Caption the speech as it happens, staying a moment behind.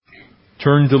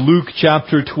Turn to Luke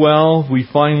chapter 12. We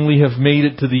finally have made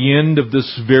it to the end of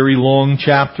this very long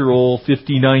chapter. All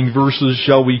 59 verses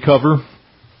shall we cover.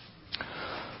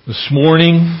 This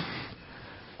morning,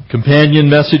 companion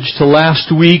message to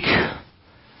last week.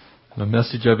 A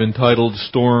message I've entitled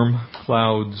Storm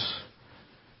Clouds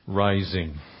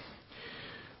Rising.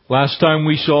 Last time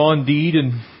we saw indeed,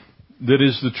 and that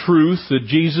is the truth, that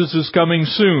Jesus is coming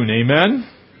soon. Amen?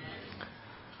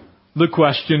 The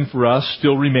question for us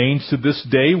still remains to this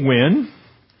day, when?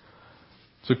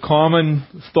 It's a common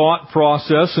thought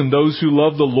process in those who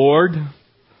love the Lord.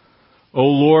 O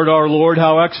Lord, our Lord,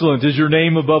 how excellent is your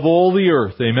name above all the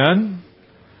earth. Amen?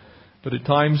 But at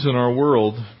times in our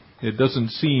world, it doesn't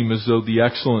seem as though the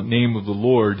excellent name of the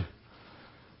Lord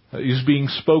is being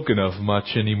spoken of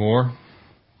much anymore.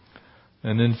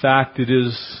 And in fact, it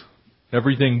is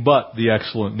everything but the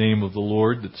excellent name of the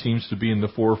Lord that seems to be in the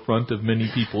forefront of many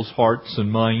people's hearts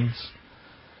and minds.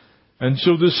 And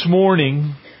so this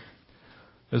morning,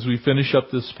 as we finish up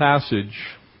this passage,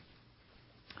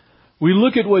 we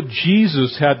look at what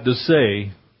Jesus had to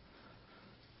say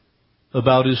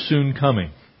about His soon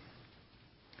coming.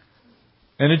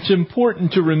 And it's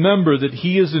important to remember that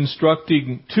He is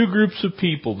instructing two groups of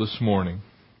people this morning.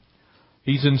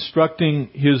 He's instructing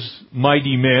His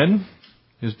mighty men,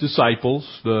 His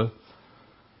disciples, the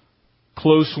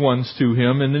close ones to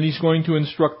Him, and then He's going to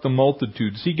instruct the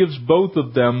multitudes. He gives both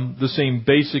of them the same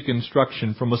basic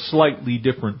instruction from a slightly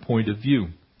different point of view.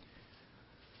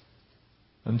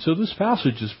 And so this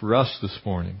passage is for us this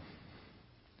morning.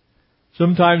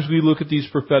 Sometimes we look at these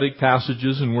prophetic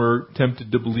passages and we're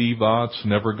tempted to believe, it's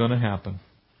never going to happen.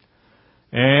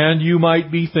 And you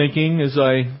might be thinking, as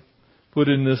I put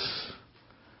in this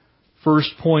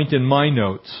first point in my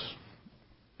notes,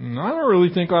 I don't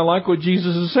really think I like what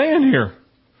Jesus is saying here.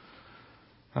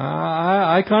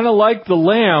 I kind of like the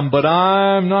lamb, but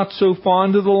I'm not so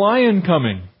fond of the lion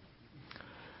coming.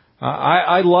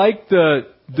 I like the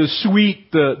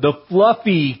sweet, the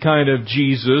fluffy kind of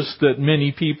Jesus that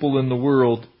many people in the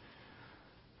world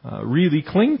really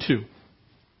cling to.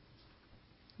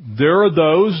 There are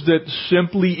those that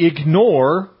simply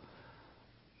ignore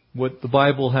what the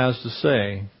Bible has to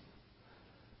say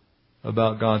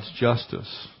about God's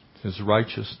justice, His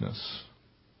righteousness,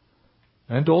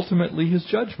 and ultimately His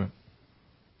judgment.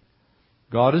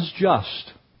 God is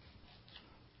just.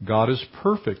 God is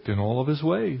perfect in all of His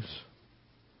ways.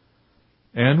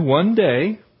 And one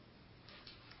day,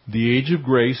 the age of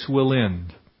grace will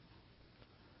end.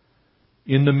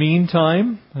 In the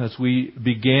meantime, as we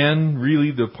began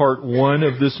really the part one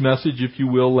of this message, if you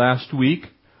will, last week,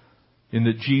 in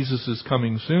that Jesus is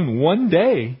coming soon, one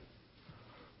day,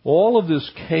 all of this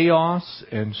chaos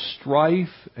and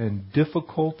strife and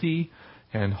difficulty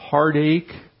and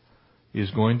heartache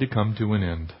is going to come to an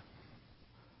end.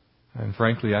 And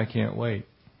frankly, I can't wait.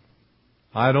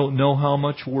 I don't know how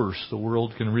much worse the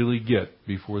world can really get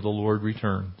before the Lord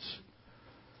returns.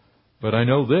 But I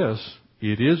know this,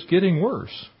 it is getting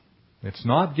worse. It's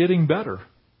not getting better.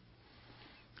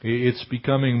 It's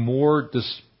becoming more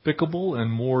despicable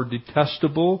and more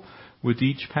detestable with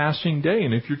each passing day.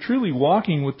 And if you're truly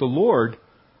walking with the Lord,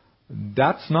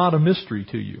 that's not a mystery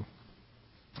to you.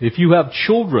 If you have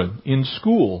children in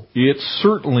school, it's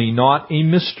certainly not a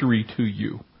mystery to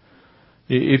you.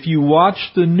 If you watch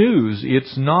the news,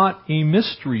 it's not a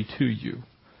mystery to you.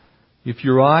 If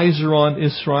your eyes are on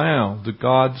Israel, the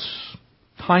God's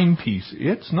timepiece,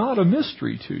 it's not a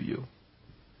mystery to you.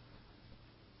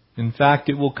 In fact,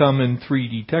 it will come in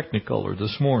 3D Technicolor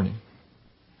this morning.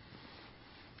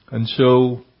 And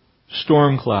so,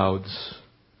 storm clouds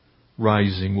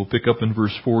rising. We'll pick up in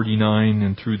verse 49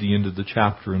 and through the end of the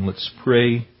chapter. And let's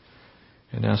pray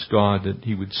and ask God that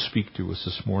He would speak to us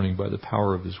this morning by the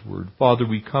power of His Word. Father,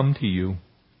 we come to You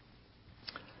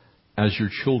as Your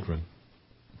children.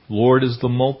 Lord, as the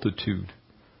multitude,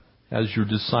 as Your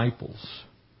disciples,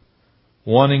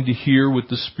 wanting to hear what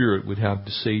the Spirit would have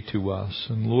to say to us.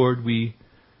 And Lord, we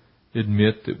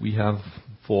admit that we have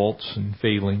faults and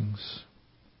failings.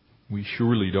 We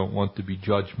surely don't want to be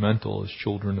judgmental as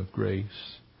children of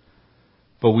grace.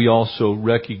 But we also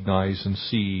recognize and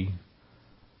see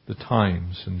the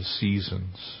times and the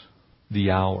seasons,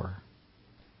 the hour.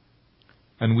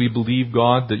 And we believe,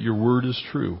 God, that Your Word is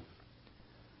true.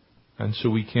 And so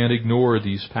we can't ignore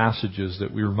these passages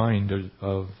that we remind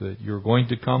of, that You're going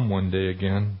to come one day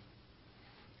again.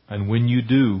 And when You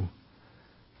do,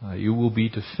 You will be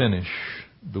to finish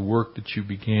the work that You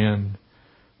began,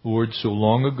 Lord, so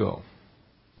long ago,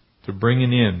 to bring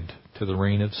an end to the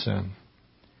reign of sin.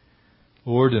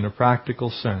 Lord, in a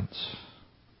practical sense,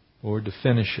 Lord, to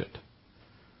finish it,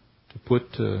 to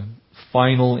put to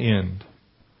final end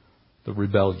the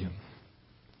rebellion.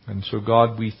 And so,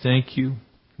 God, we thank you.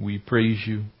 We praise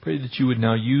you. Pray that you would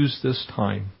now use this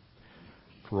time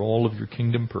for all of your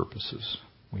kingdom purposes.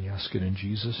 We ask it in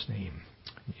Jesus' name.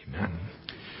 Amen.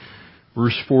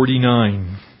 Verse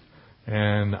 49.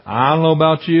 And I don't know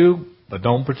about you, but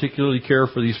don't particularly care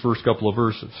for these first couple of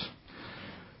verses.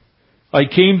 I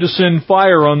came to send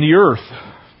fire on the earth.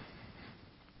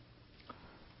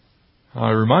 I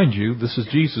remind you, this is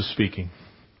Jesus speaking.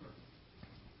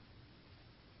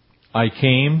 I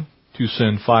came to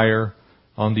send fire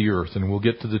on the earth. And we'll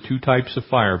get to the two types of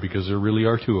fire because there really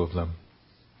are two of them.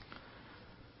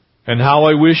 And how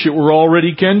I wish it were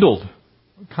already kindled.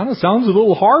 Kind of sounds a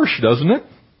little harsh, doesn't it?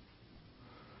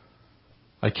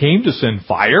 I came to send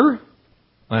fire,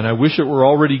 and I wish it were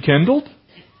already kindled.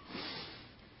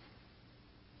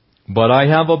 But I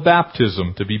have a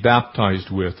baptism to be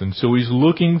baptized with, and so he's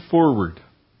looking forward.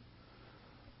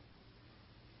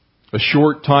 A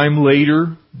short time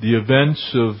later, the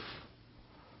events of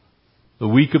the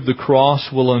week of the cross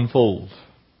will unfold.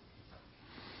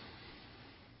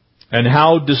 And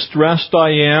how distressed I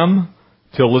am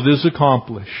till it is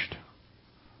accomplished.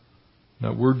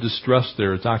 That word distressed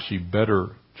there is actually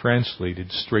better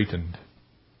translated, straightened.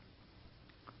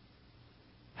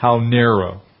 How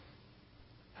narrow,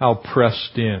 how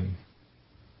pressed in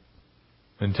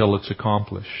until it's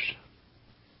accomplished.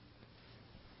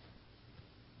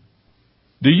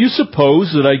 Do you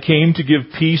suppose that I came to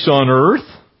give peace on earth?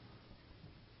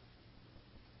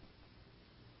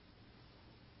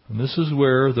 And this is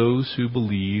where those who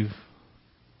believe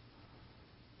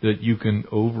that you can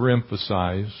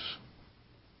overemphasize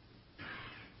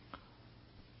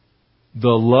the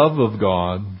love of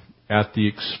God at the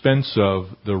expense of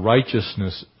the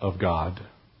righteousness of God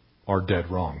are dead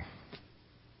wrong.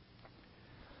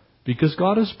 Because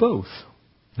God is both.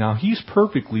 Now, He's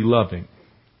perfectly loving.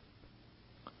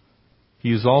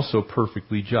 He is also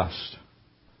perfectly just.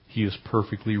 He is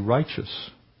perfectly righteous.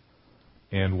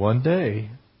 And one day,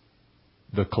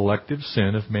 the collective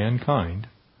sin of mankind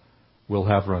will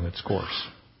have run its course.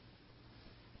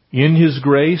 In His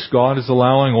grace, God is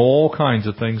allowing all kinds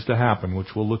of things to happen, which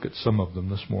we'll look at some of them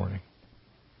this morning.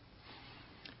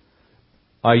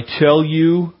 I tell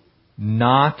you,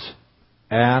 not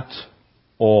at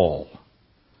all,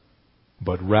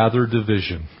 but rather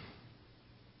division.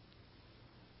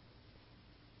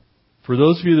 For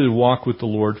those of you that have walked with the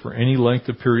Lord for any length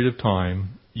of period of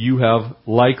time, you have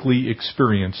likely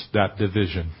experienced that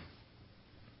division.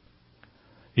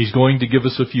 He's going to give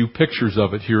us a few pictures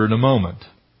of it here in a moment.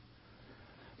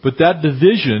 But that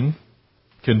division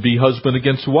can be husband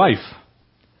against wife.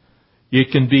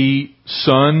 It can be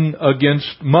son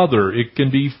against mother. It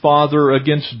can be father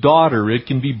against daughter. It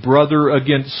can be brother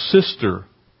against sister.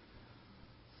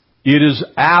 It is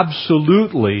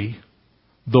absolutely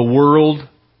the world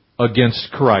against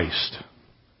Christ.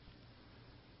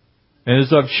 And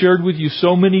as I've shared with you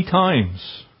so many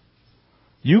times,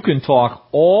 you can talk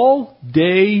all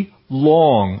day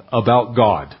long about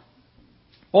God.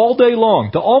 All day long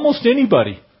to almost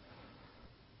anybody.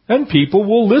 And people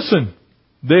will listen.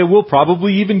 They will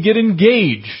probably even get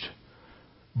engaged.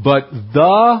 But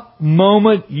the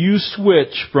moment you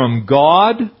switch from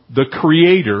God, the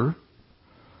Creator,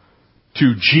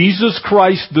 to Jesus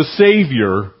Christ, the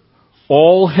Savior,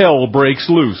 all hell breaks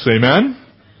loose. Amen?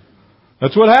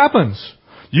 That's what happens.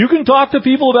 You can talk to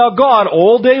people about God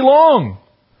all day long.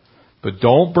 But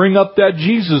don't bring up that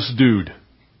Jesus dude.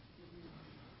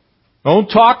 Don't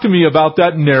talk to me about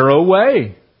that narrow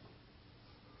way.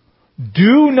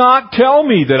 Do not tell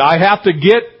me that I have to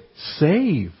get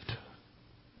saved.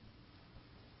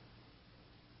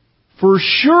 For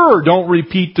sure, don't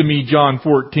repeat to me John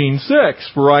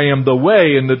 14:6, for I am the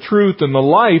way and the truth and the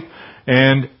life,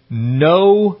 and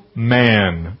no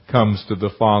man comes to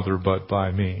the Father but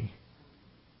by me.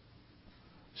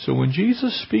 So when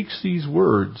Jesus speaks these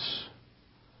words,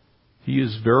 He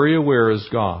is very aware as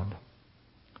God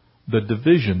the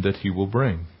division that He will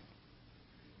bring.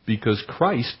 Because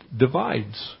Christ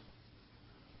divides.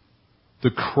 The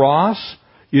cross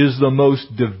is the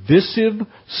most divisive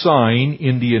sign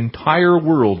in the entire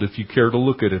world, if you care to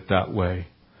look at it that way.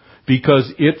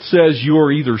 Because it says you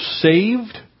are either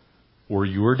saved or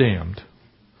you are damned.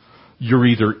 You're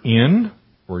either in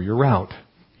or you're out.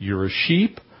 You're a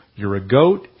sheep, you're a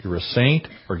goat, you're a saint,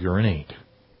 or you're an ain't.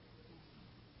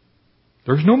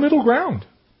 There's no middle ground.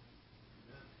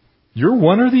 You're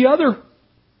one or the other.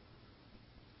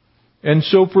 And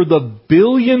so for the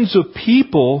billions of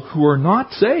people who are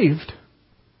not saved,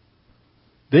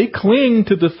 they cling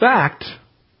to the fact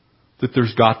that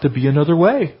there's got to be another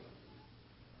way.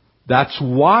 That's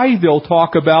why they'll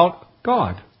talk about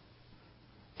God.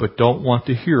 but don't want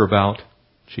to hear about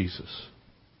Jesus.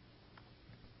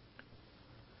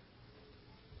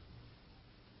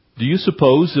 Do you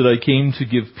suppose that I came to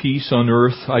give peace on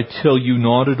earth? I tell you,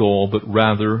 not at all, but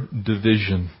rather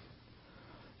division.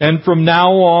 And from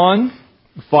now on,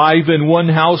 5 in one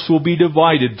house will be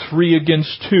divided, 3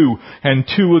 against 2, and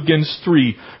 2 against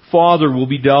 3. Father will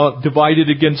be divided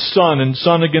against son, and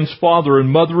son against father, and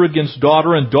mother against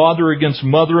daughter, and daughter against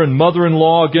mother, and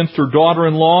mother-in-law against her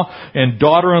daughter-in-law, and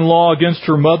daughter-in-law against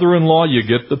her mother-in-law. You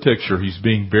get the picture. He's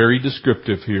being very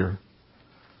descriptive here.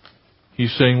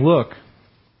 He's saying, look,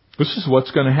 this is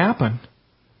what's going to happen.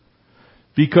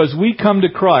 Because we come to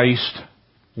Christ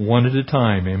one at a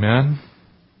time. Amen?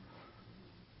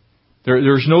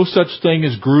 There's no such thing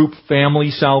as group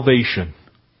family salvation.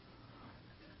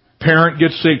 Parent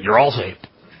gets saved, you're all saved.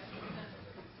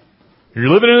 You're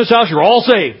living in this house, you're all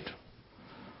saved.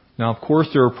 Now, of course,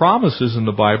 there are promises in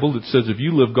the Bible that says if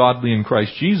you live godly in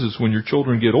Christ Jesus, when your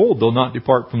children get old, they'll not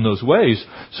depart from those ways.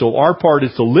 So our part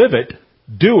is to live it,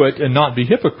 do it, and not be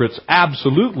hypocrites.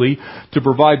 Absolutely, to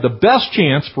provide the best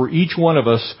chance for each one of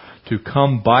us to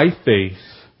come by faith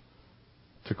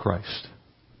to Christ.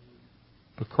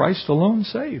 But Christ alone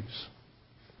saves.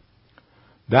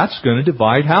 That's going to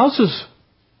divide houses.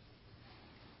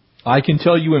 I can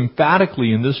tell you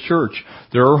emphatically in this church,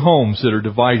 there are homes that are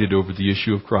divided over the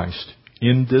issue of Christ.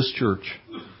 In this church.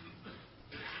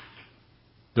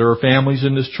 There are families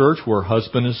in this church where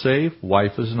husband is saved,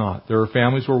 wife is not. There are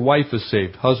families where wife is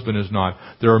saved, husband is not.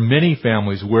 There are many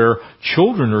families where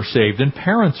children are saved and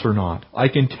parents are not. I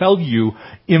can tell you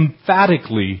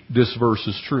emphatically this verse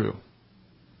is true.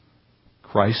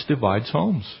 Christ divides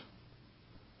homes.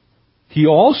 He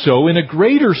also, in a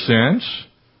greater sense,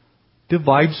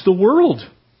 divides the world.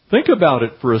 Think about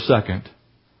it for a second.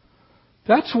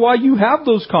 That's why you have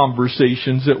those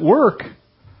conversations at work.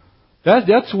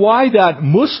 That's why that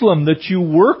Muslim that you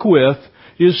work with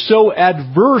is so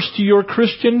adverse to your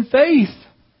Christian faith.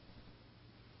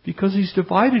 Because he's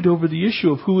divided over the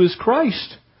issue of who is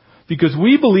Christ. Because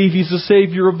we believe He's the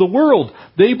Savior of the world.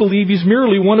 They believe He's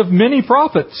merely one of many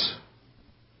prophets.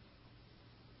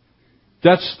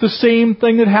 That's the same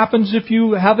thing that happens if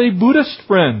you have a Buddhist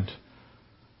friend.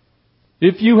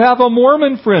 If you have a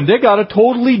Mormon friend, they got a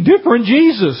totally different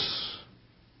Jesus.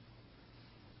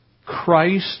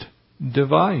 Christ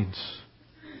divides.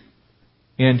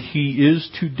 And He is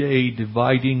today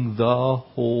dividing the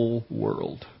whole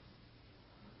world.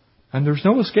 And there's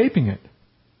no escaping it.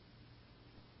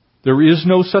 There is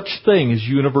no such thing as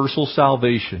universal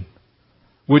salvation,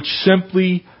 which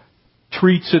simply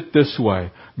treats it this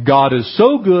way. God is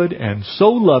so good and so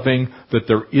loving that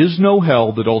there is no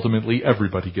hell, that ultimately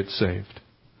everybody gets saved.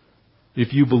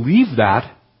 If you believe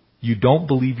that, you don't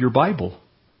believe your Bible.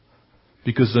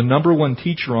 Because the number one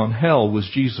teacher on hell was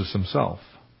Jesus Himself.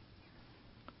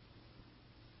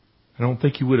 I don't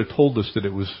think He would have told us that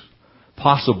it was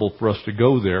possible for us to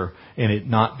go there and it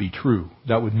not be true.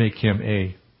 That would make Him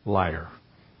a liar.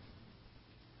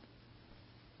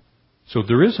 So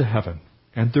there is a heaven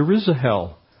and there is a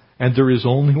hell. And there is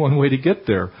only one way to get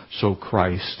there. So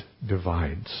Christ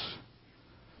divides.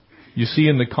 You see,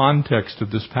 in the context of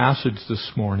this passage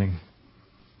this morning,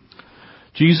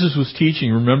 Jesus was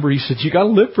teaching. Remember, He said, you got to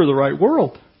live for the right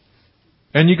world.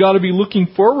 And you got to be looking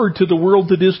forward to the world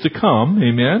that is to come.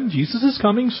 Amen. Jesus is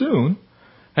coming soon.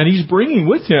 And He's bringing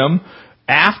with Him,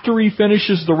 after He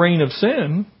finishes the reign of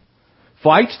sin,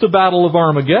 fights the battle of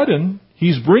Armageddon,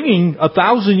 He's bringing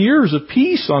 1,000 years of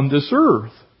peace on this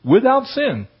earth without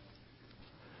sin.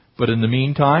 But in the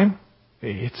meantime,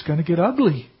 it's going to get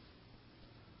ugly.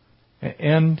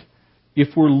 And if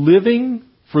we're living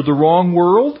for the wrong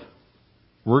world,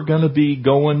 we're going to be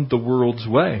going the world's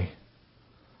way.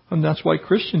 And that's why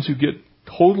Christians who get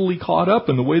totally caught up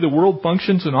in the way the world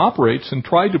functions and operates and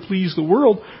try to please the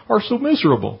world are so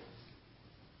miserable.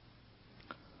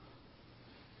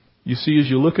 You see, as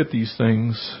you look at these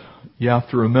things, you have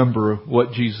to remember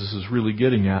what Jesus is really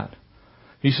getting at.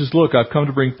 He says, look, I've come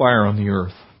to bring fire on the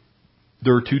earth.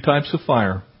 There are 2 types of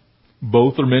fire.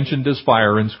 Both are mentioned as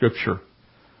fire in Scripture.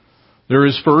 There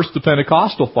is first the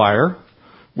Pentecostal fire,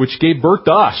 which gave birth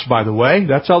to us, by the way.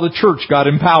 That's how the church got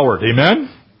empowered. Amen?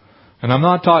 And I'm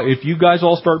not talking, if you guys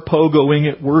all start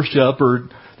pogoing at worship,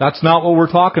 that's not what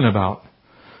we're talking about.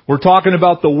 We're talking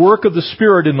about the work of the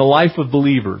Spirit in the life of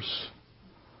believers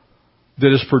that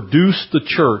has produced the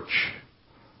church.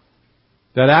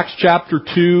 That Acts chapter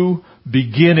 2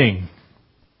 beginning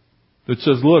that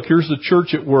says, look, here's the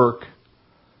church at work.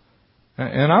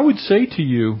 And I would say to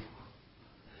you,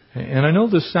 and I know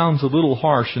this sounds a little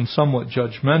harsh and somewhat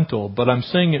judgmental, but I'm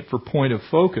saying it for point of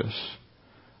focus.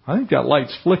 I think that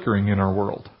light's flickering in our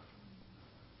world.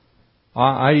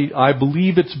 I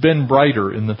believe it's been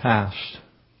brighter in the past.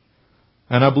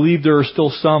 And I believe there are still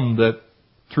some that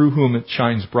through whom it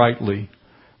shines brightly.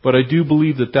 But I do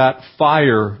believe that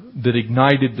fire that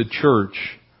ignited the church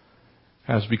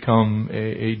has become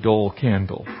a dull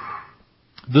candle.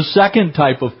 The second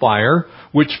type of fire,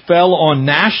 which fell on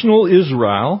national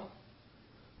Israel,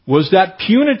 was that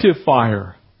punitive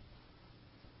fire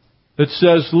that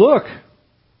says, look,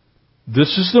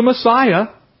 this is the Messiah.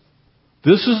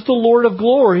 This is the Lord of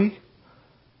glory.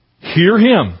 Hear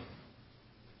Him.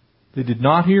 They did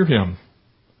not hear Him.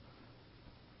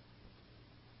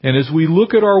 And as we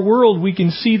look at our world, we can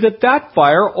see that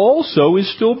fire also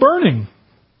is still burning.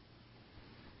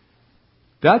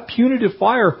 That punitive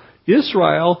fire,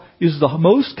 Israel is the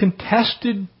most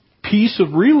contested piece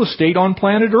of real estate on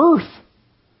planet Earth.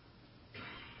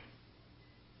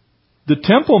 The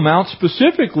Temple Mount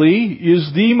specifically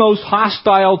is the most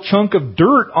hostile chunk of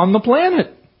dirt on the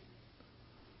planet.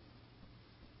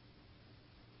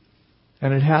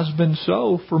 And it has been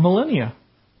so for millennia.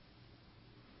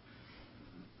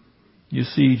 You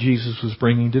see, Jesus was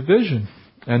bringing division.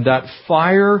 And that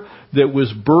fire that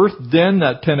was birthed then,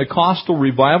 that Pentecostal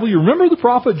revival, you remember the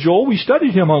prophet Joel? We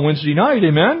studied him on Wednesday night,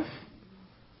 amen?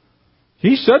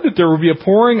 He said that there would be a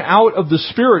pouring out of the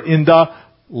Spirit in the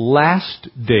last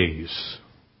days.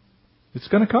 It's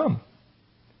going to come.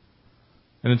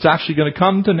 And it's actually going to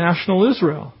come to national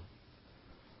Israel.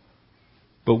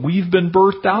 But we've been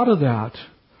birthed out of that.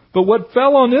 But what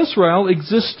fell on Israel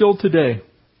exists still today.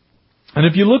 And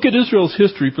if you look at Israel's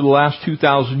history for the last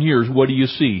 2,000 years, what do you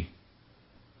see?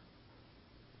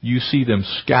 You see them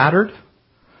scattered.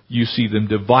 You see them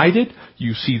divided.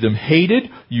 You see them hated.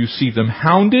 You see them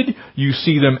hounded. You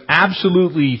see them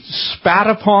absolutely spat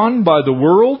upon by the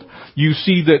world. You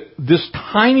see that this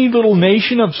tiny little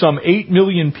nation of some 8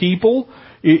 million people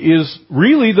is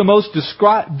really the most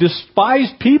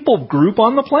despised people group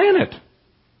on the planet.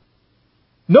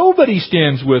 Nobody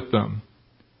stands with them.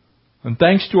 And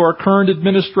thanks to our current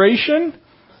administration,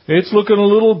 it's looking a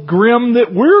little grim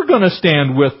that we're going to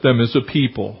stand with them as a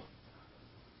people.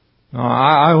 Now,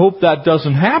 I hope that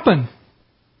doesn't happen.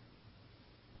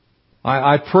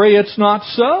 I pray it's not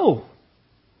so.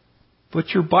 But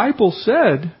your Bible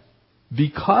said,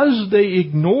 because they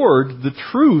ignored the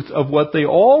truth of what they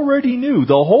already knew,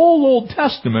 the whole Old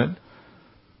Testament,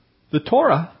 the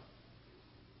Torah,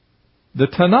 the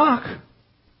Tanakh,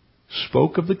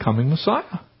 spoke of the coming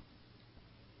Messiah.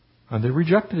 And they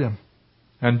rejected Him.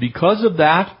 And because of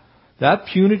that, that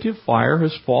punitive fire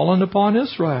has fallen upon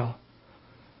Israel.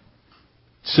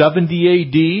 70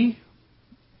 A.D.,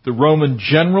 the Roman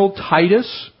general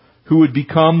Titus, who would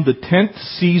become the 10th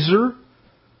Caesar,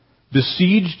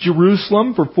 besieged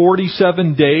Jerusalem for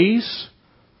 47 days.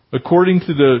 According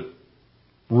to the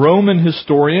Roman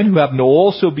historian, who happened to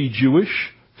also be Jewish,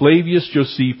 Flavius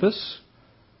Josephus,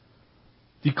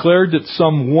 declared that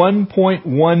some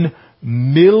 1.1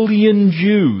 million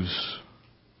Jews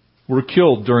were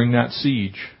killed during that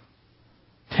siege.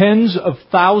 Tens of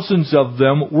thousands of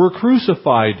them were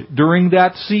crucified during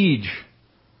that siege.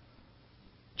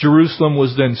 Jerusalem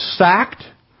was then sacked,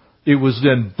 it was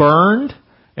then burned,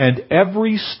 and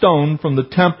every stone from the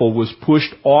temple was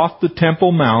pushed off the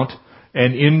Temple Mount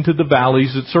and into the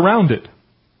valleys that surround it.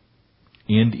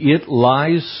 And it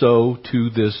lies so to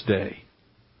this day.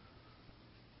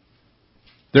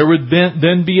 There would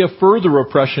then be a further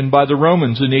oppression by the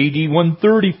Romans in AD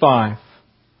 135.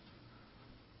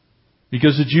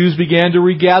 Because the Jews began to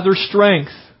regather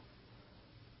strength.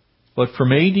 But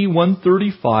from AD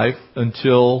 135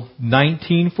 until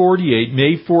 1948,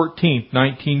 May 14th,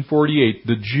 1948,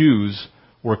 the Jews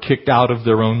were kicked out of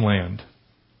their own land.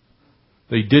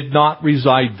 They did not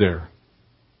reside there.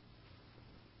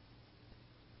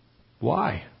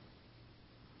 Why?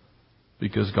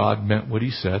 Because God meant what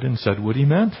He said and said what He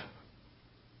meant.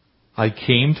 I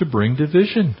came to bring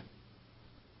division.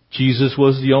 Jesus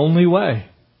was the only way.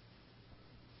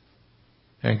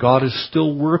 And God is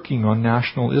still working on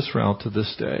national Israel to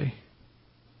this day.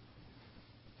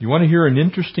 You want to hear an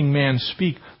interesting man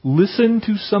speak? Listen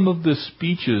to some of the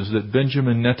speeches that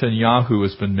Benjamin Netanyahu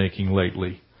has been making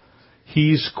lately.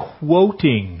 He's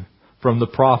quoting from the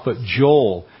prophet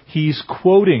Joel. He's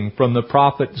quoting from the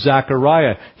prophet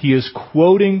Zechariah. He is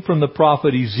quoting from the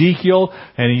prophet Ezekiel,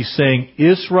 and he's saying,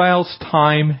 Israel's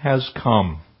time has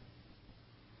come.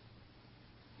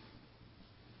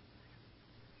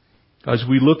 As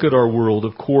we look at our world,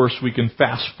 of course, we can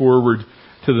fast forward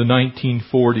to the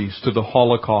 1940s, to the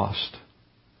Holocaust.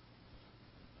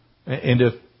 And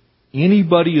if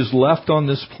anybody is left on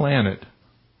this planet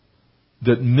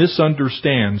that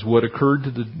misunderstands what occurred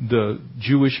to the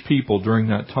Jewish people during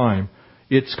that time,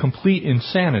 It's complete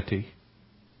insanity.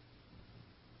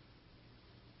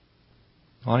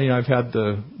 Lonnie and I have had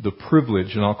the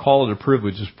privilege, and I'll call it a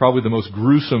privilege, it's probably the most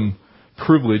gruesome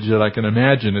privilege that I can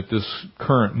imagine at this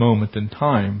current moment in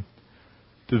time,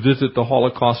 to visit the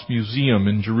Holocaust Museum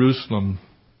in Jerusalem,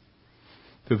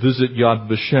 to visit Yad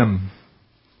Vashem,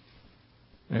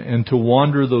 and to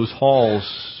wander those halls.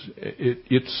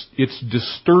 It's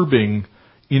disturbing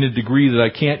in a degree that I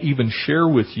can't even share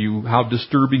with you how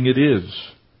disturbing it is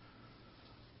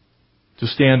to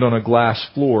stand on a glass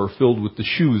floor filled with the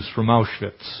shoes from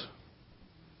Auschwitz.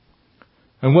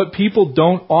 And what people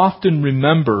don't often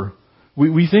remember,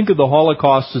 we think of the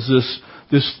Holocaust as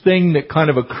this thing that kind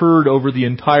of occurred over the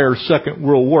entire Second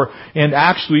World War. And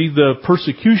actually, the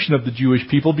persecution of the Jewish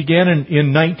people began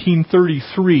in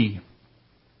 1933.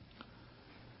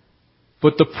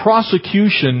 But the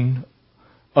prosecution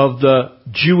of the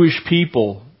Jewish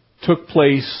people took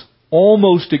place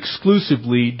almost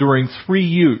exclusively during 3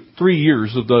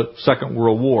 years of the Second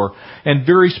World War. And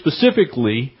very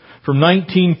specifically, from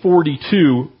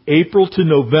 1942, April to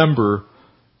November,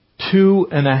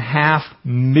 2.5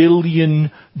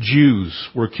 million Jews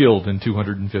were killed in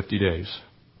 250 days.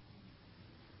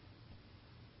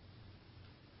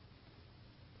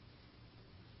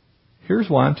 Here's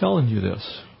why I'm telling you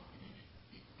this.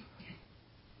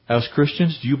 As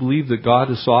Christians, do you believe that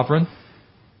God is sovereign?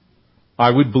 I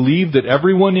would believe that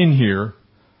everyone in here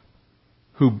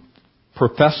who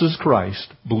professes Christ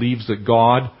believes that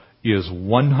God is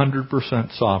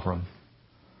 100% sovereign.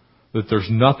 That there's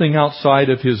nothing outside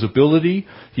of His ability.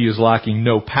 He is lacking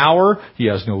no power. He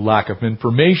has no lack of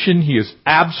information. He is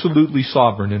absolutely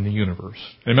sovereign in the universe.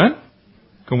 Amen?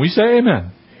 Can we say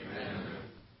amen? Amen.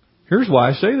 Here's why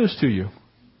I say this to you.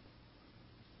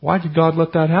 Why did God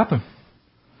let that happen?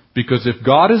 Because if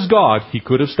God is God, He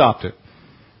could have stopped it.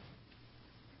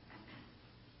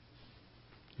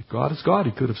 If God is God,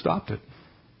 He could have stopped it.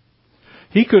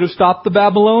 He could have stopped the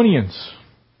Babylonians.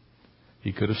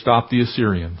 He could have stopped the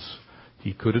Assyrians.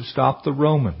 He could have stopped the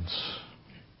Romans.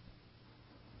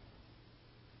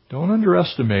 Don't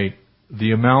underestimate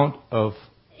the amount of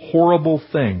horrible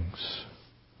things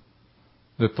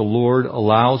that the Lord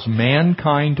allows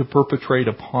mankind to perpetrate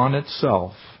upon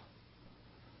itself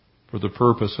for the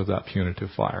purpose of that punitive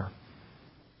fire.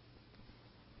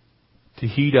 To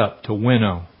heat up, to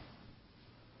winnow,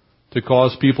 to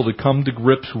cause people to come to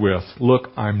grips with,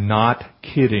 look, I'm not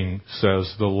kidding,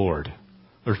 says the Lord.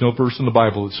 There's no verse in the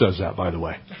Bible that says that, by the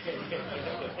way.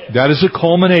 That is a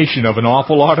culmination of an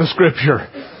awful lot of Scripture.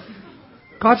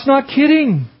 God's not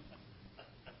kidding.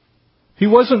 He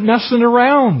wasn't messing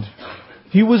around.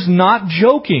 He was not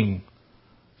joking.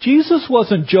 Jesus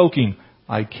wasn't joking.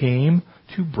 I came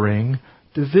to bring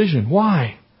division.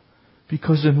 Why?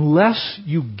 Because unless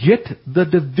you get the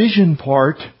division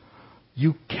part,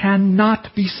 you cannot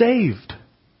be saved.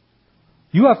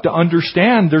 You have to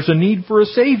understand there's a need for a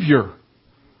Savior.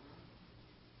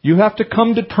 You have to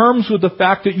come to terms with the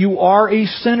fact that you are a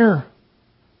sinner.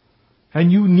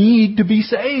 And you need to be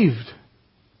saved.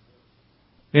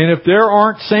 And if there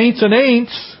aren't saints and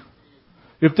ain'ts,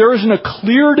 if there isn't a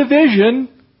clear division,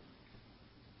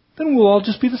 then we'll all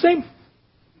just be the same.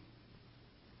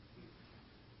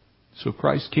 So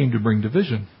Christ came to bring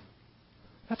division.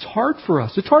 That's hard for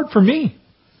us. It's hard for me.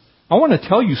 I want to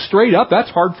tell you straight up,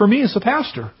 that's hard for me as a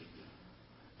pastor.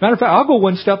 Matter of fact, I'll go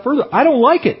one step further. I don't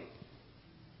like it.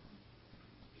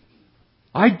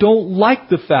 I don't like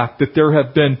the fact that there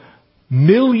have been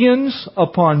millions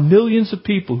upon millions of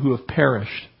people who have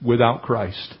perished without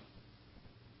Christ.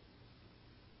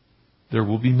 There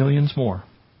will be millions more.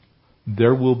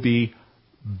 There will be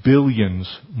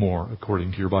billions more,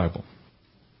 according to your Bible.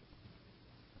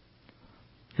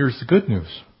 Here's the good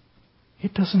news.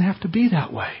 It doesn't have to be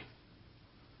that way.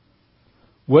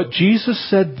 What Jesus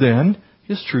said then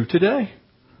is true today.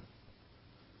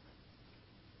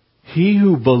 He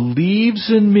who believes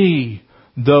in me,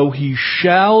 though he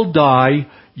shall die,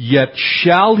 yet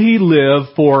shall he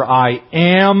live, for I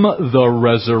am the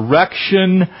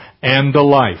resurrection and the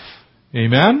life.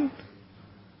 Amen?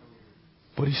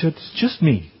 But he said, it's just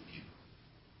me.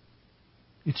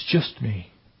 It's just me.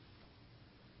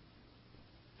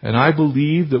 And I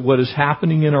believe that what is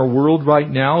happening in our world right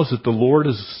now is that the Lord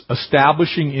is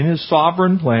establishing in His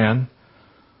sovereign plan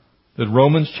that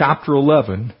Romans chapter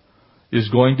 11 is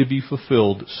going to be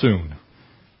fulfilled soon.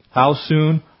 How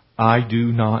soon? I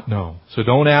do not know. So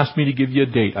don't ask me to give you a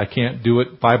date. I can't do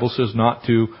it. Bible says not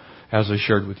to, as I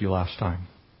shared with you last time.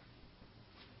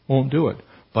 Won't do it.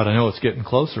 But I know it's getting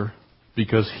closer,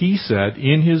 because He said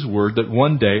in His Word that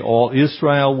one day all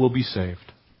Israel will be saved.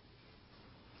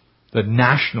 That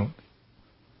national.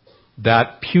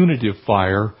 that punitive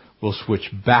fire will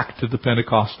switch back to the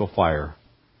Pentecostal fire.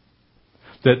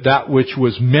 That which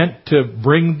was meant to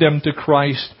bring them to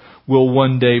Christ will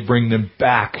one day bring them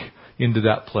back into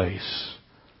that place.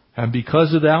 And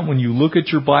because of that, when you look at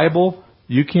your Bible,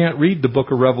 you can't read the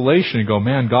book of Revelation and go,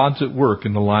 man, God's at work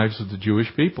in the lives of the Jewish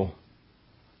people.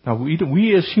 Now,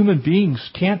 we as human beings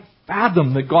can't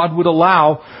fathom that God would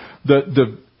allow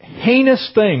the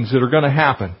heinous things that are going to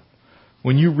happen.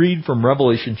 When you read from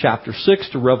Revelation chapter 6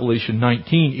 to Revelation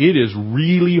 19, it is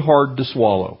really hard to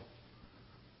swallow.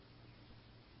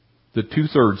 That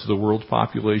 2/3 of the world's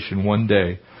population one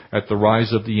day, at the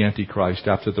rise of the Antichrist,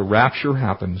 after the rapture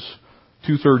happens,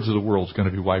 2/3 of the world is going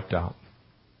to be wiped out.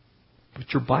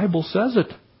 But your Bible says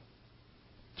it.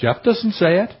 Jeff doesn't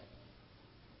say it.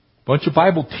 A bunch of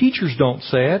Bible teachers don't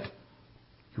say it.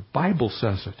 Your Bible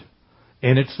says it.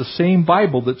 And it's the same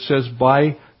Bible that says,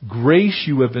 by grace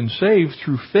you have been saved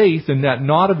through faith, and that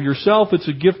not of yourself, it's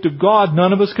a gift of God,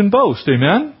 none of us can boast.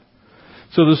 Amen?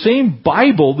 So the same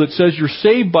Bible that says you're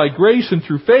saved by grace and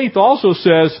through faith also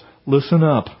says, listen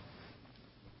up.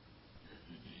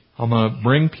 I'm going to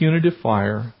bring punitive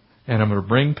fire, and I'm going to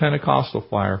bring Pentecostal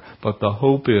fire, but the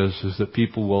hope is that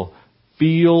people will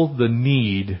feel the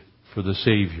need for the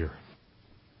Savior.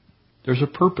 There's a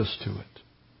purpose to it.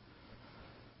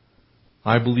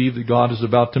 I believe that God is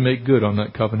about to make good on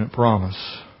that covenant promise.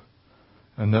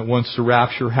 And that once the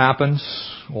rapture happens,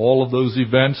 all of those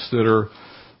events that are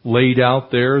laid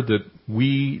out there that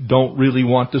we don't really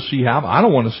want to see happen. I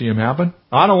don't want to see them happen.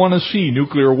 I don't want to see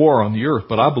nuclear war on the earth,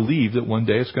 but I believe that one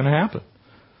day it's going to happen.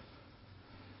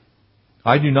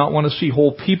 I do not want to see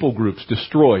whole people groups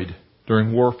destroyed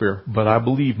during warfare, but I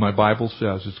believe my Bible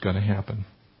says it's going to happen.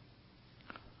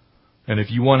 And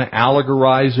if you want to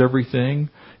allegorize everything,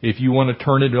 if you want to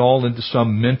turn it all into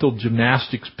some mental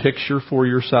gymnastics picture for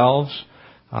yourselves,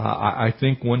 I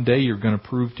think one day you're going to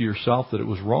prove to yourself that it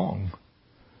was wrong.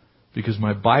 Because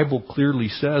my Bible clearly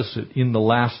says that in the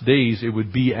last days it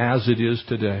would be as it is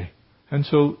today. And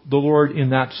so the Lord, in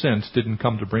that sense, didn't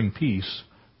come to bring peace,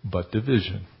 but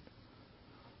division.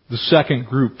 The second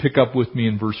group, pick up with me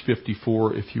in verse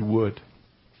 54 if you would.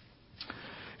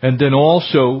 And then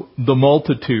also the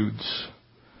multitudes.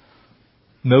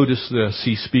 Notice this,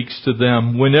 he speaks to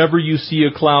them. Whenever you see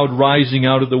a cloud rising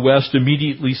out of the west,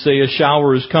 immediately say a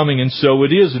shower is coming, and so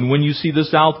it is. And when you see the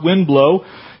south wind blow,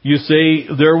 you say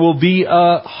there will be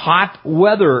a hot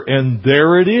weather, and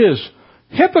there it is.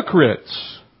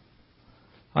 Hypocrites.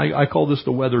 I call this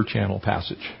the Weather Channel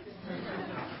passage.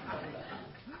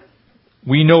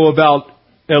 We know about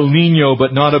El Niño,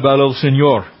 but not about El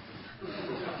Señor.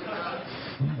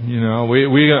 You know,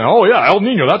 oh yeah, El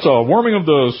Niño, that's a warming of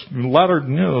the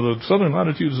the southern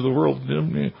latitudes of the world.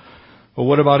 But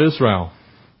what about Israel?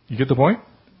 You get the point?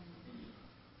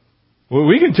 Well,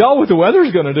 we can tell what the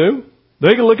weather's going to do.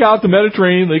 They can look out the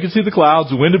Mediterranean, they can see the clouds,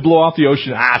 the wind would blow off the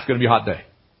ocean. It's going to be a hot day.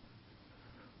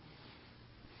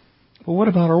 But what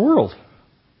about our world?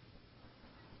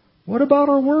 What about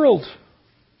our world?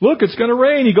 Look, it's going to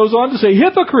rain. He goes on to say,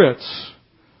 hypocrites.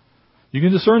 You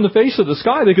can discern the face of the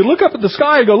sky. They could look up at the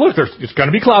sky and go, look, it's going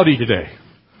to be cloudy today.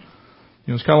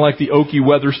 You know, it's kind of like the Okie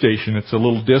weather station. It's a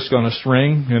little disc on a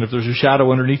string, and if there's a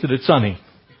shadow underneath it, it's sunny.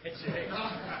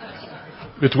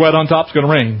 If it's wet on top, it's going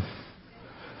to rain.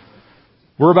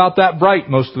 We're about that bright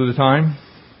most of the time.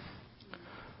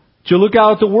 But you look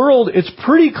out at the world, it's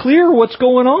pretty clear what's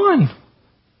going on.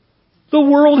 The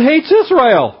world hates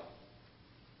Israel.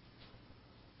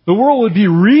 The world would be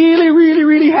really, really,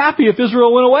 really happy if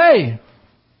Israel went away.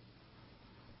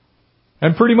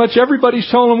 And pretty much everybody's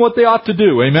telling them what they ought to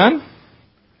do. Amen?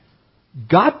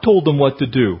 God told them what to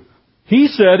do. He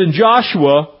said in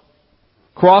Joshua,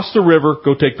 cross the river,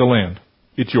 go take the land.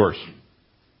 It's yours.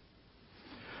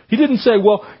 He didn't say,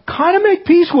 well, kind of make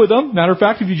peace with them. Matter of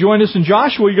fact, if you join us in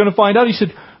Joshua, you're going to find out. He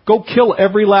said, go kill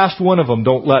every last one of them.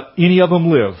 Don't let any of them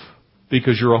live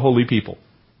because you're a holy people.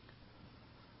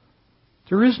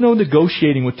 There is no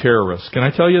negotiating with terrorists. Can I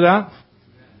tell you that?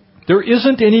 There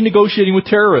isn't any negotiating with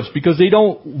terrorists because they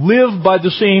don't live by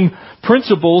the same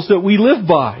principles that we live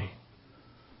by.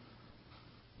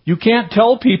 You can't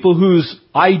tell people whose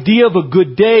idea of a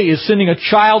good day is sending a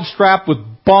child strapped with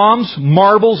bombs,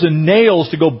 marbles, and nails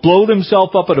to go blow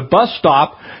themselves up at a bus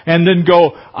stop and then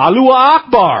go, Allahu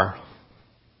Akbar.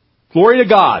 Glory to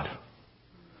God.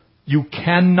 You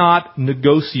cannot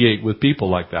negotiate with people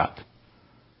like that.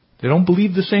 They don't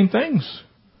believe the same things.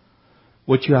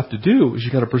 What you have to do is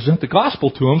you got to present the gospel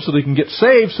to them so they can get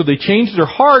saved, so they change their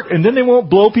heart, and then they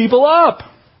won't blow people up.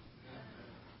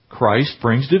 Christ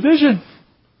brings division.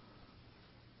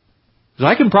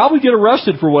 I can probably get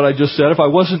arrested for what I just said if I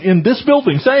wasn't in this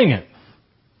building saying it.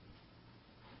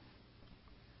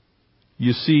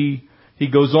 You see,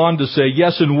 he goes on to say,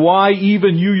 yes, and why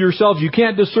even you yourselves, you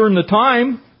can't discern the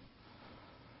time.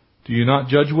 Do you not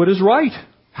judge what is right?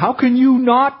 How can you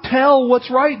not tell what's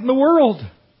right in the world?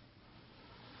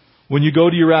 When you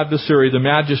go to your adversary, the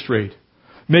magistrate,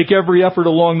 make every effort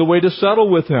along the way to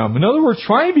settle with him. In other words,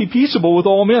 try and be peaceable with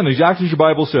all men, exactly as your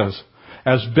Bible says.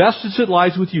 As best as it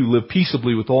lies with you, live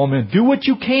peaceably with all men. Do what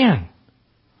you can.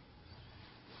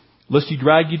 Lest he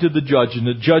drag you to the judge, and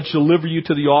the judge deliver you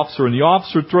to the officer, and the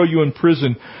officer throw you in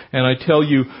prison. And I tell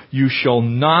you, you shall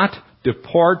not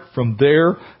depart from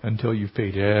there until you've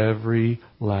paid every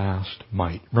last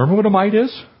mite. Remember what a mite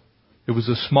is? It was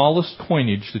the smallest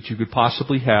coinage that you could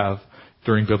possibly have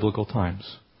during biblical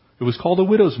times. It was called a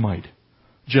widow's mite,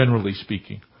 generally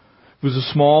speaking. It was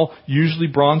a small, usually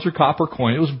bronze or copper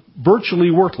coin. It was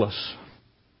virtually worthless.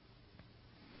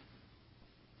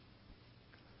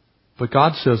 But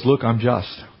God says, look, I'm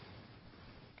just.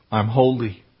 I'm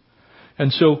holy.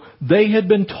 And so they had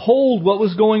been told what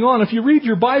was going on. If you read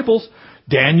your Bibles,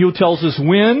 Daniel tells us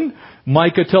when,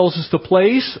 Micah tells us the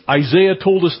place, Isaiah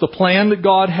told us the plan that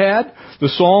God had, the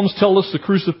Psalms tell us the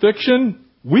crucifixion.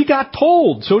 We got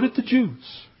told, so did the Jews.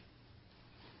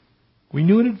 We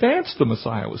knew in advance the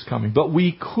Messiah was coming, but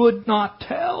we could not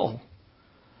tell.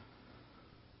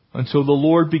 And so the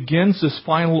Lord begins this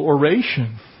final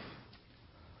oration.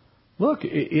 Look,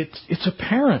 it's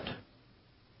apparent.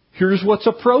 Here's what's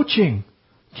approaching.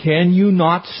 Can you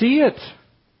not see it?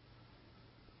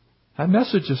 That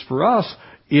message is for us.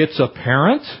 It's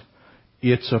apparent.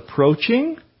 It's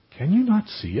approaching. Can you not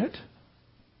see it?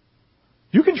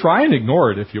 You can try and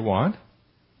ignore it if you want.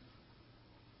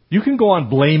 You can go on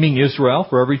blaming Israel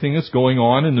for everything that's going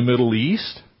on in the Middle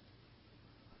East.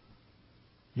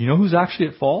 You know who's actually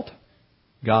at fault?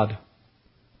 God.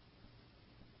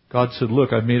 God said,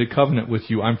 look, I've made a covenant with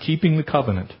you. I'm keeping the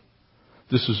covenant.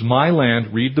 This is my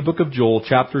land. Read the book of Joel,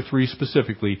 chapter 3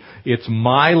 specifically. It's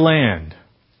my land.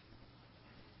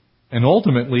 And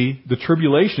ultimately, the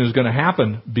tribulation is going to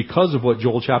happen because of what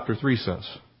Joel chapter 3 says.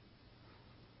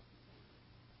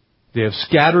 They have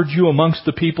scattered you amongst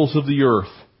the peoples of the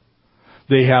earth.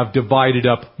 They have divided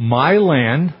up my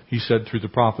land, he said through the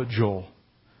prophet Joel,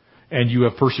 and you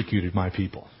have persecuted my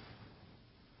people.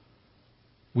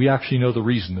 We actually know the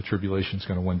reason the tribulation is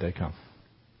going to one day come.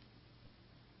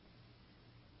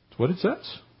 That's what it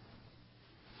says.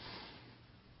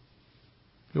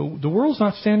 The world's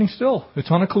not standing still.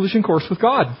 It's on a collision course with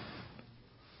God.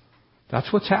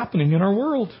 That's what's happening in our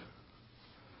world.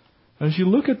 As you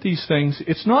look at these things,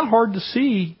 it's not hard to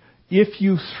see if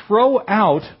you throw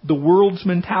out the world's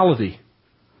mentality.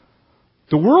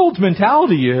 The world's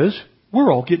mentality is,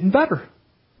 we're all getting better.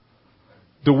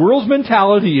 The world's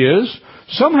mentality is,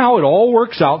 somehow it all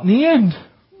works out in the end.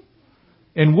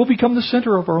 And we'll become the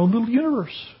center of our own little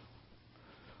universe.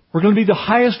 We're going to be the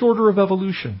highest order of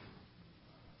evolution.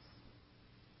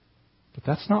 But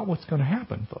that's not what's going to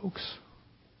happen, folks.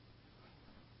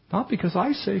 Not because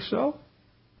I say so.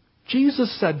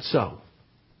 Jesus said so.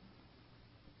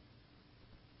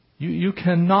 You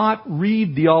cannot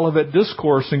read the Olivet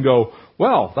Discourse and go,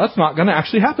 well, that's not going to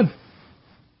actually happen.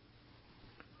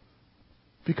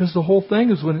 Because the whole thing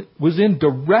was in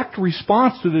direct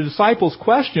response to the disciples'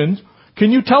 questions.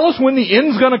 Can you tell us when the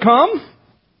end's going to come?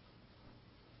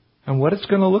 And what it's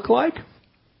going to look like?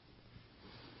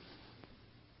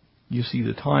 You see,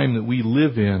 the time that we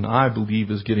live in, I believe,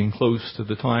 is getting close to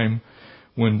the time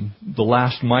when the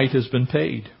last mite has been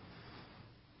paid.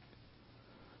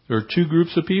 There are two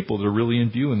groups of people that are really in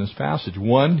view in this passage.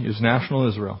 One is national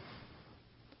Israel.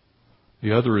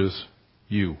 The other is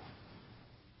you.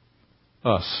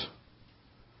 Us.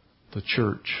 The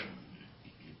church.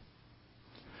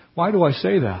 Why do I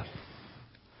say that?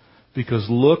 Because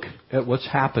look at what's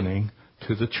happening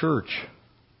to the church.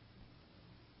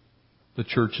 The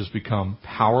church has become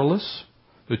powerless.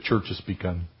 The church has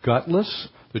become gutless.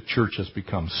 The church has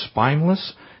become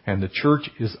spineless. And the church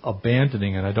is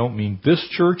abandoning, and I don't mean this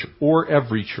church or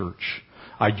every church.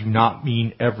 I do not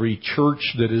mean every church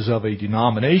that is of a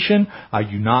denomination. I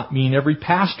do not mean every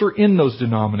pastor in those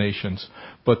denominations.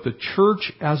 But the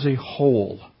church as a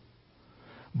whole.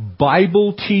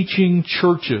 Bible-teaching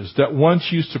churches that once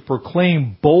used to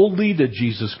proclaim boldly that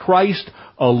Jesus Christ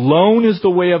alone is the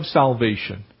way of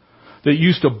salvation. That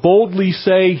used to boldly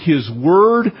say His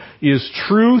Word is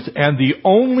truth and the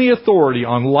only authority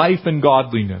on life and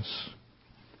godliness,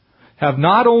 have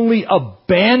not only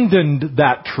abandoned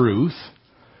that truth,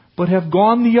 but have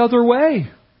gone the other way.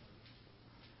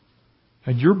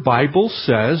 And your Bible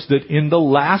says that in the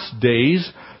last days,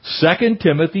 2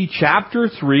 Timothy chapter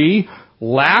 3,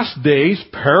 last days,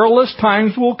 perilous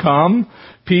times will come.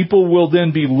 People will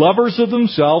then be lovers of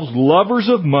themselves, lovers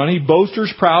of money,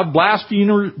 boasters, proud,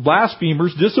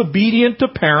 blasphemers, disobedient to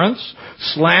parents,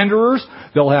 slanderers.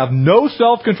 They'll have no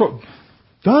self-control.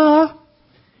 Duh!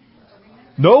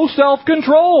 No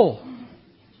self-control.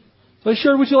 So I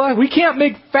shared with you last. We can't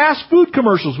make fast food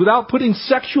commercials without putting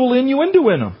sexual innuendo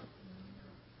in them.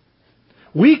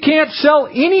 We can't sell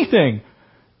anything.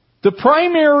 The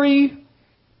primary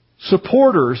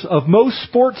supporters of most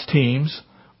sports teams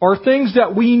are things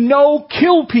that we know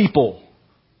kill people.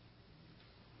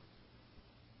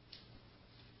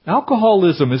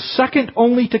 Alcoholism is second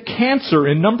only to cancer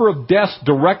in number of deaths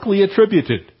directly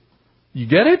attributed. You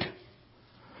get it?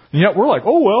 And yet we're like,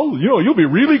 oh well, you'll be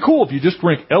really cool if you just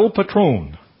drink El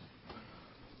Patron.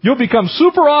 You'll become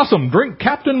super awesome. Drink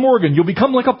Captain Morgan. You'll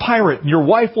become like a pirate, and your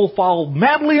wife will fall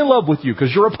madly in love with you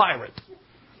because you're a pirate.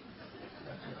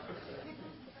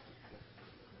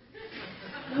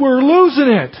 We're losing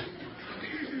it.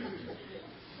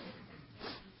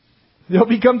 They'll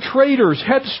become traitors,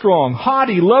 headstrong,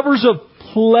 haughty, lovers of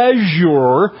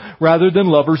pleasure rather than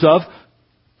lovers of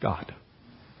God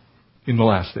in the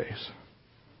last days.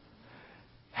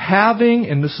 Having,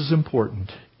 and this is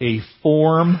important, a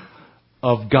form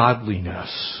of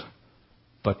godliness,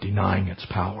 but denying its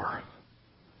power.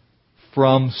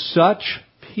 From such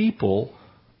people,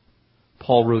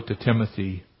 Paul wrote to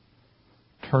Timothy,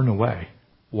 turn away.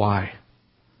 Why?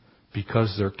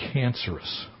 Because they're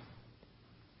cancerous.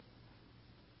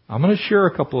 I'm going to share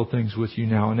a couple of things with you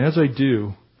now, and as I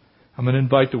do, I'm going to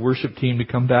invite the worship team to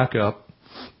come back up,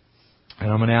 and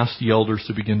I'm going to ask the elders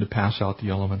to begin to pass out the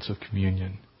elements of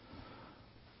communion.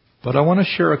 But I want to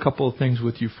share a couple of things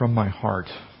with you from my heart.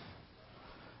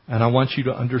 And I want you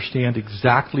to understand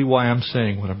exactly why I'm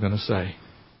saying what I'm going to say.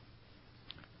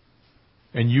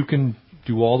 And you can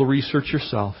do all the research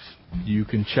yourself. You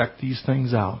can check these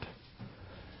things out.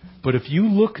 But if you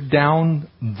look down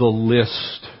the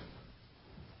list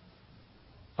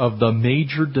of the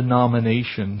major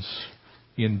denominations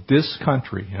in this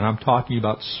country, and I'm talking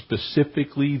about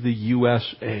specifically the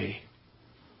USA,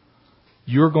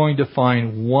 you're going to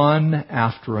find one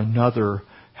after another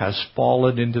has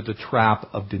fallen into the trap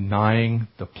of denying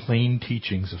the plain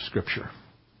teachings of Scripture.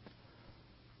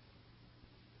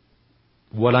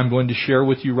 What I'm going to share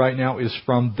with you right now is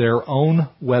from their own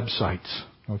websites.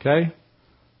 Okay?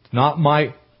 It's not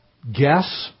my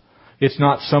guess. It's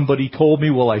not somebody told me,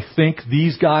 well, I think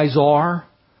these guys are.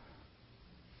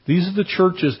 These are the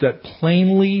churches that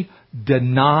plainly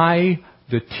deny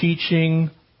the teaching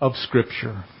of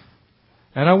Scripture.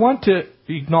 And I want to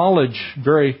acknowledge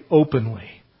very openly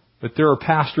that there are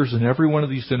pastors in every one of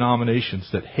these denominations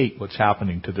that hate what's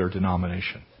happening to their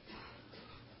denomination.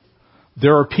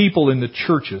 There are people in the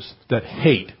churches that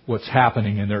hate what's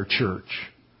happening in their church.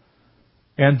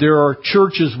 And there are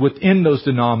churches within those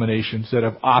denominations that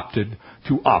have opted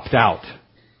to opt out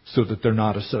so that they're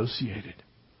not associated.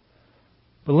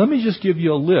 But let me just give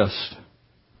you a list.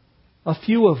 A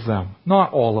few of them,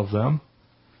 not all of them,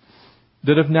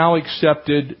 that have now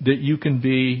accepted that you can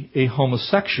be a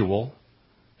homosexual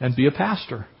and be a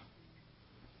pastor.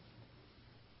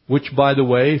 Which, by the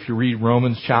way, if you read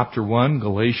Romans chapter 1,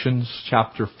 Galatians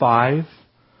chapter 5,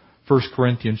 1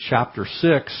 Corinthians chapter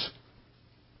 6,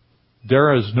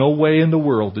 there is no way in the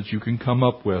world that you can come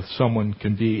up with someone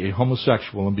can be a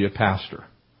homosexual and be a pastor.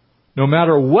 No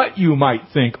matter what you might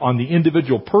think on the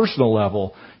individual personal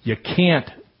level, you can't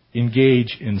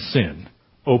engage in sin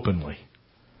openly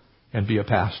and be a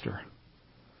pastor.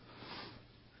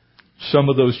 Some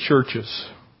of those churches,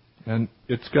 and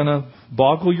it's going to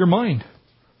boggle your mind.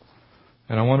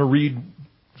 And I want to read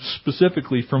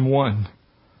specifically from one.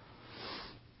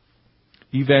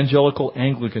 Evangelical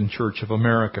Anglican Church of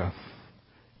America,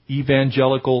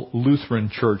 Evangelical Lutheran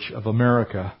Church of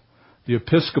America, the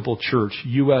Episcopal Church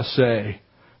USA,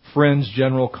 Friends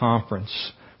General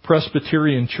Conference,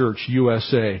 Presbyterian Church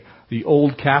USA, the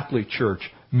Old Catholic Church,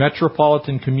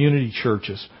 Metropolitan Community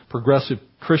Churches, Progressive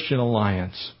Christian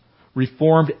Alliance,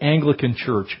 Reformed Anglican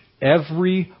Church.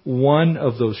 Every one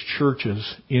of those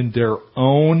churches in their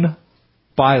own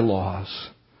bylaws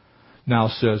now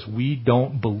says, we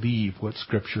don't believe what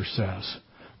Scripture says.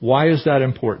 Why is that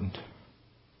important?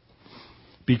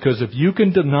 Because if you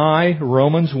can deny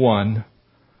Romans 1,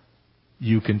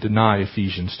 you can deny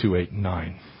Ephesians 2, 8, and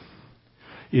 9.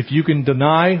 If you can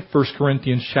deny 1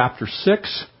 Corinthians chapter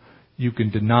 6, you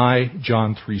can deny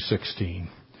John 3:16.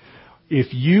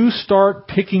 If you start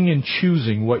picking and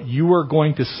choosing what you are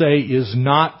going to say is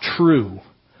not true,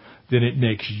 then it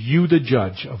makes you the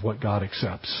judge of what God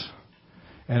accepts.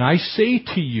 And I say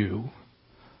to you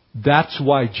That's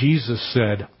why Jesus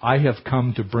said, I have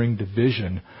come to bring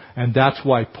division. And that's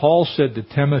why Paul said to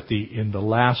Timothy, in the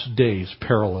last days,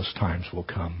 perilous times will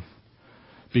come.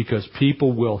 Because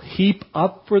people will heap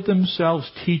up for themselves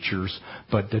teachers,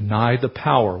 but deny the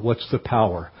power. What's the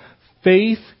power?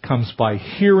 Faith comes by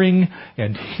hearing,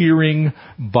 and hearing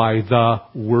by the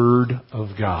Word of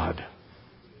God.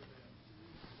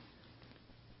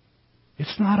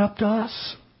 It's not up to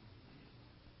us.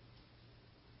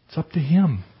 It's up to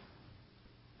Him.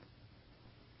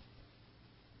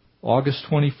 August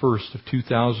 21st of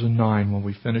 2009, when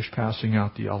we finished passing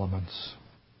out the elements.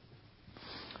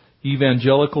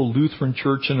 Evangelical Lutheran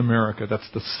Church in America, that's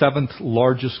the 7th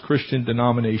largest Christian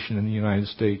denomination in the United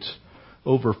States.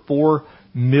 Over 4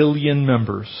 million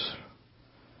members.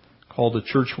 Called a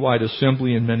church-wide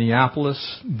assembly in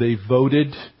Minneapolis. They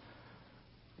voted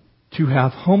to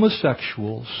have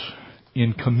homosexuals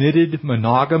in committed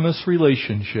monogamous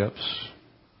relationships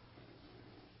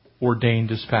ordained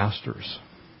as pastors.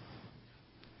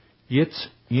 It's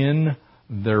in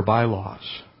their bylaws.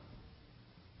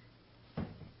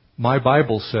 My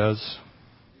Bible says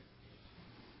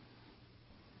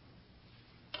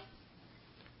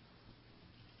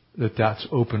that that's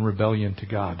open rebellion to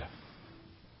God.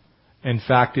 In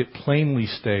fact, it plainly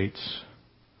states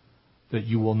that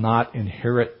you will not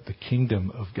inherit the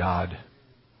kingdom of God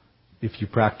if you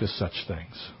practice such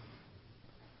things.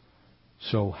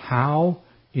 So how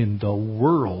in the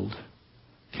world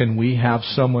can we have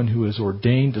someone who is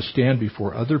ordained to stand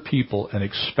before other people and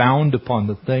expound upon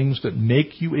the things that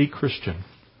make you a Christian,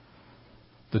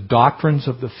 the doctrines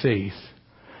of the faith,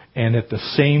 and at the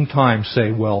same time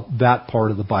say, well, that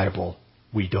part of the Bible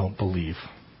we don't believe?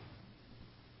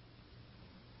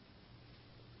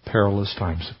 Perilous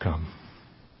times have come.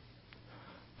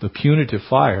 The punitive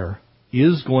fire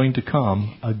is going to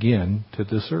come again to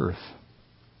this earth.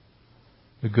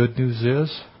 The good news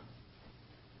is,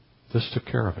 this took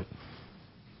care of it.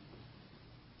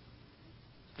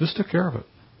 This took care of it.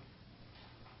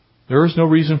 There is no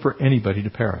reason for anybody to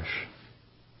perish.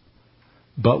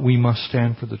 But we must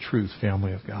stand for the truth,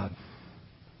 family of God.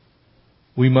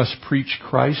 We must preach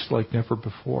Christ like never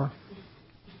before.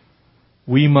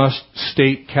 We must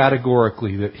state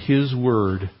categorically that His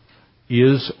Word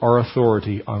is our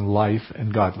authority on life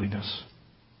and godliness.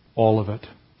 All of it.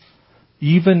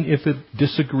 Even if it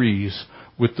disagrees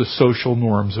with the social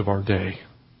norms of our day.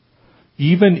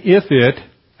 Even if it,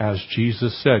 as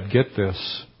Jesus said, get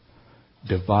this,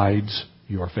 divides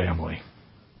your family.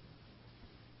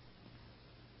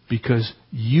 Because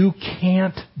you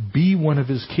can't be one of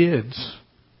His kids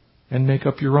and make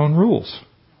up your own rules.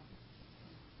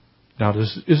 Now,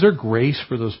 is there grace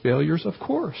for those failures? Of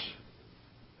course.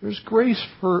 There's grace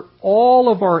for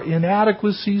all of our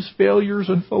inadequacies, failures,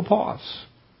 and faux pas.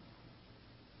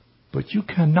 But you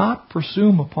cannot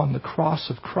presume upon the cross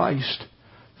of Christ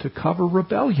to cover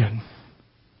rebellion.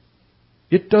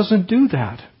 It doesn't do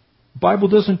that. The Bible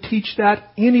doesn't teach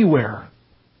that anywhere.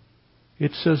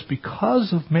 It says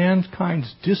because of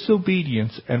mankind's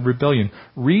disobedience and rebellion.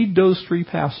 Read those 3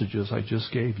 passages I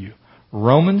just gave you.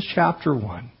 Romans chapter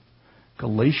 1,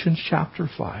 Galatians chapter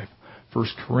 5, 1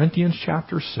 Corinthians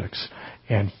chapter 6,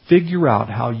 and figure out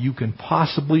how you can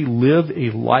possibly live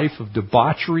a life of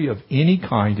debauchery of any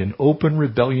kind in open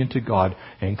rebellion to God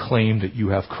and claim that you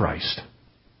have Christ.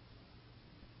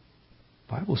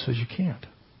 The Bible says you can't.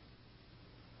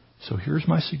 So here's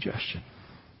my suggestion.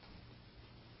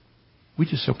 We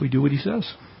just simply do what He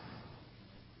says.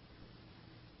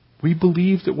 We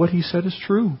believe that what He said is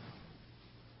true.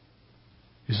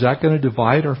 Is that going to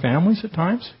divide our families at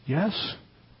times? Yes.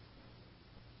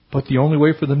 But the only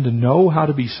way for them to know how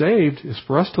to be saved is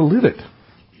for us to live it.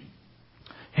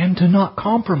 And to not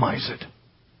compromise it.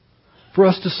 For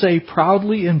us to say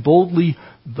proudly and boldly,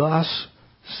 thus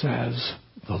says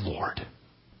the Lord.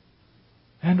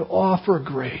 And offer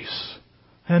grace.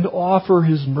 And offer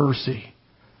His mercy.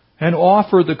 And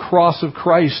offer the cross of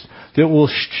Christ that will,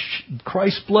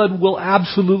 Christ's blood will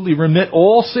absolutely remit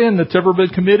all sin that's ever been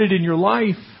committed in your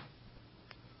life.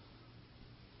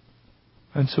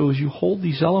 And so as you hold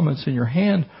these elements in your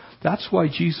hand, that's why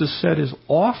Jesus said, as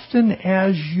often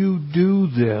as you do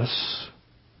this,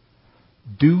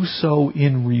 do so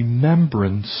in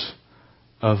remembrance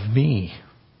of me.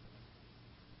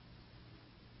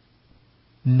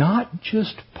 Not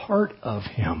just part of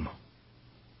Him.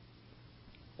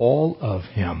 All of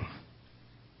Him.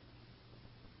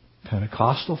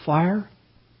 Pentecostal fire,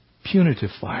 punitive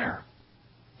fire.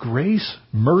 Grace,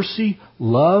 mercy,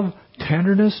 love,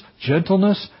 tenderness,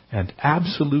 gentleness, and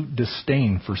absolute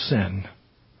disdain for sin.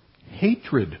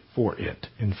 Hatred for it,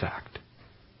 in fact.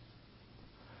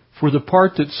 For the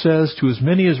part that says, to as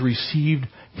many as received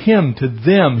Him, to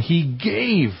them He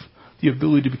gave the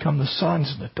ability to become the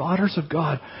sons and the daughters of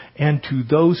God. And to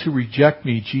those who reject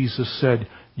me, Jesus said,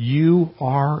 you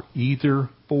are either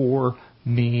for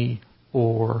me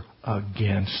or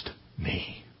against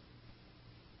me.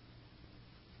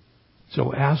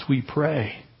 So as we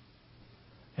pray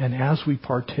and as we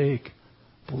partake,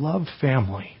 beloved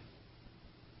family,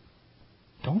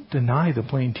 don't deny the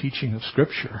plain teaching of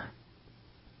Scripture.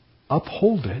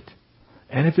 Uphold it.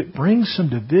 And if it brings some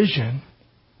division,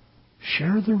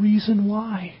 share the reason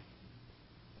why.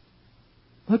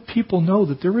 Let people know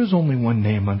that there is only one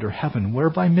name under heaven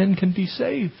whereby men can be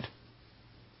saved.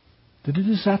 That it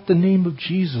is at the name of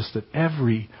Jesus that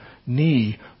every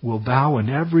knee will bow and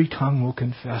every tongue will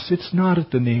confess. It's not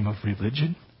at the name of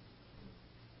religion.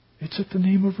 It's at the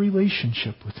name of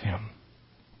relationship with Him.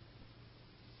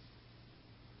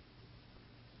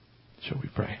 Shall we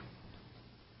pray?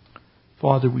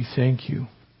 Father, we thank You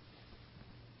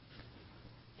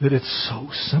that it's so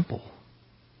simple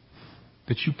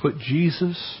that You put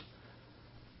Jesus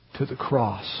to the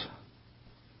cross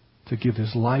to give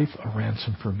His life a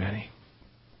ransom for many.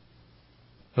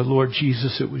 But Lord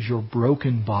Jesus, it was Your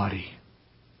broken body.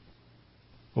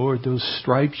 Lord, those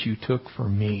stripes You took for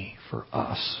me, for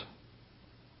us.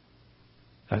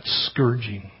 That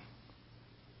scourging,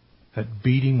 that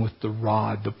beating with the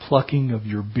rod, the plucking of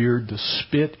Your beard, the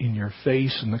spit in Your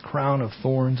face, and the crown of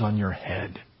thorns on Your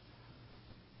head,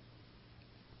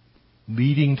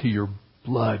 leading to Your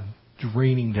blood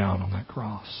draining down on that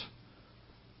cross.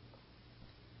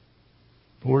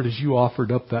 Lord, as You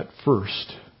offered up that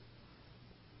first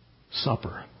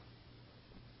supper,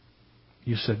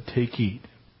 You said, take, eat,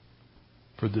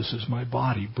 for this is My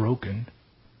body broken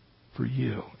for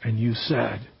you. And You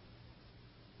said,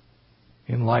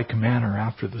 in like manner,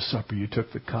 after the supper, You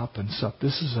took the cup and supped.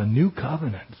 This is a new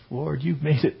covenant. Lord, You've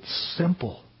made it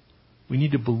simple. We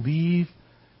need to believe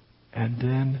and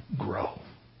then grow.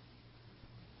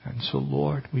 And so,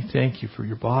 Lord, we thank You for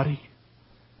Your body.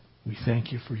 We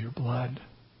thank You for Your blood.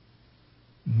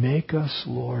 Make us,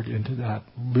 Lord, into that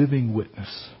living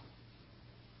witness.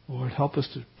 Lord, help us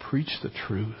to preach the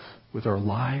truth with our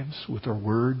lives, with our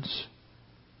words,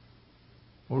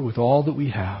 Lord, with all that we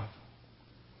have.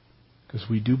 Because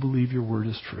we do believe Your word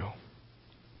is true.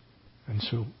 And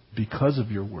so, because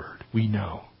of Your word, we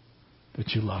know that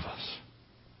You love us.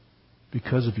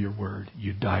 Because of Your word,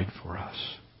 You died for us.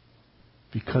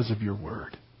 Because of Your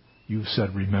word, You've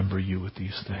said, remember You with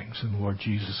these things. And Lord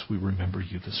Jesus, we remember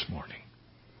You this morning.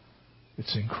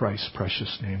 It's in Christ's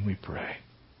precious name we pray.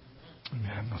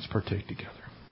 Amen. Let's partake together.